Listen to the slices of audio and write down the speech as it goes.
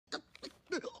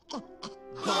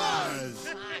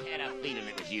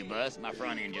you, Buzz. My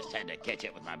front end just had to catch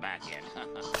up with my back end.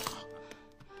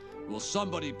 Will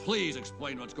somebody please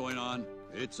explain what's going on?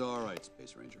 It's all right,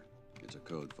 Space Ranger. It's a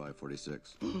code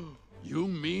 546. You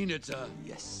mean it's a...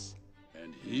 Yes.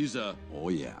 And he's a... Oh,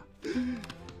 yeah. Your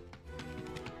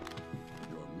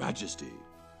Majesty.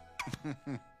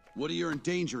 Woody, you're in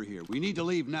danger here. We need to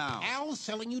leave now. Al's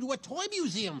selling you to a toy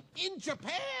museum in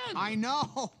Japan! I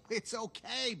know. It's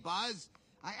okay, Buzz.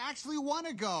 I actually want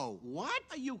to go. What?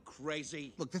 Are you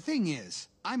crazy? Look, the thing is,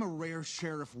 I'm a rare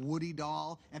Sheriff Woody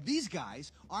doll, and these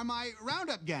guys are my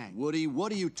Roundup gang. Woody,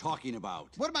 what are you talking about?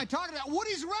 What am I talking about?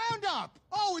 Woody's Roundup!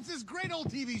 Oh, it's this great old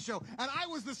TV show, and I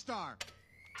was the star.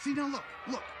 See, now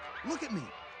look at me.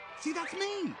 See, that's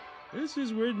me. This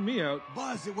is weirding me out.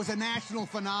 Buzz, it was a national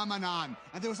phenomenon.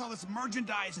 And there was all this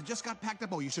merchandise that just got packed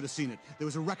up. Oh, you should have seen it. There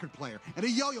was a record player and a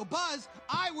yo-yo. Buzz,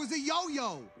 I was a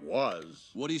yo-yo.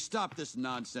 Was. Woody, stop this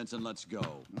nonsense and let's go.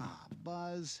 Ah,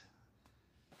 Buzz.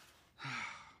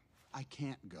 I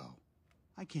can't go.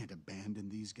 I can't abandon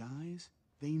these guys.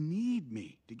 They need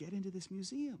me to get into this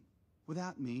museum.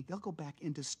 Without me, they'll go back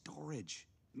into storage.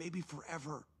 Maybe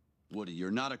forever. Woody,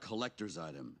 you're not a collector's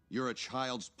item. You're a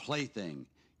child's plaything.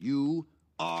 You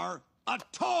are a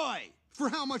toy! For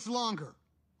how much longer?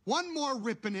 One more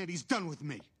rip and he's done with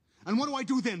me. And what do I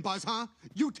do then, Buzz, huh?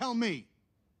 You tell me.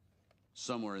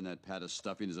 Somewhere in that pat of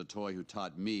stuffing is a toy who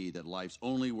taught me that life's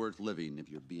only worth living if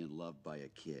you're being loved by a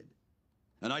kid.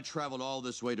 And I traveled all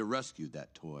this way to rescue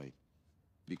that toy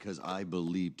because I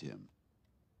believed him.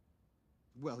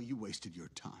 Well, you wasted your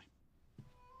time.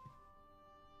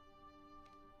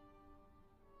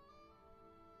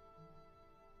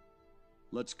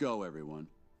 Let's go, everyone.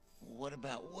 What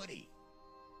about Woody?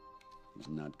 He's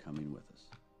not coming with us.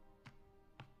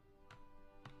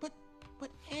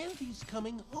 But Andy's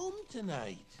coming home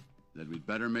tonight. Then we'd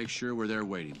better make sure we're there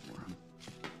waiting for him.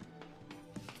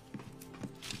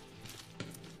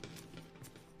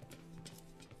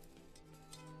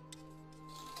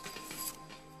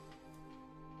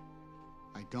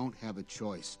 I don't have a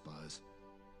choice, Buzz.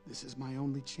 This is my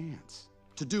only chance.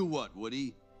 To do what,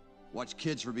 Woody? Watch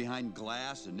kids from behind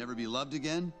glass and never be loved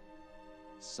again?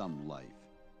 Some life.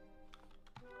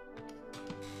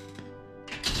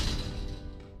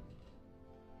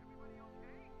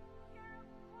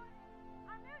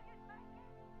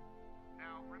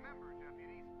 Now, remember,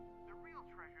 deputies, the real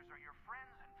treasures are your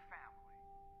friends and family.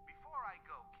 Before I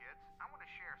go, kids, I want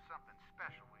to share something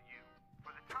special with you.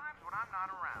 For the times when I'm not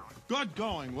around. Good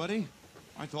going, Woody.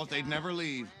 I thought they'd never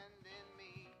leave.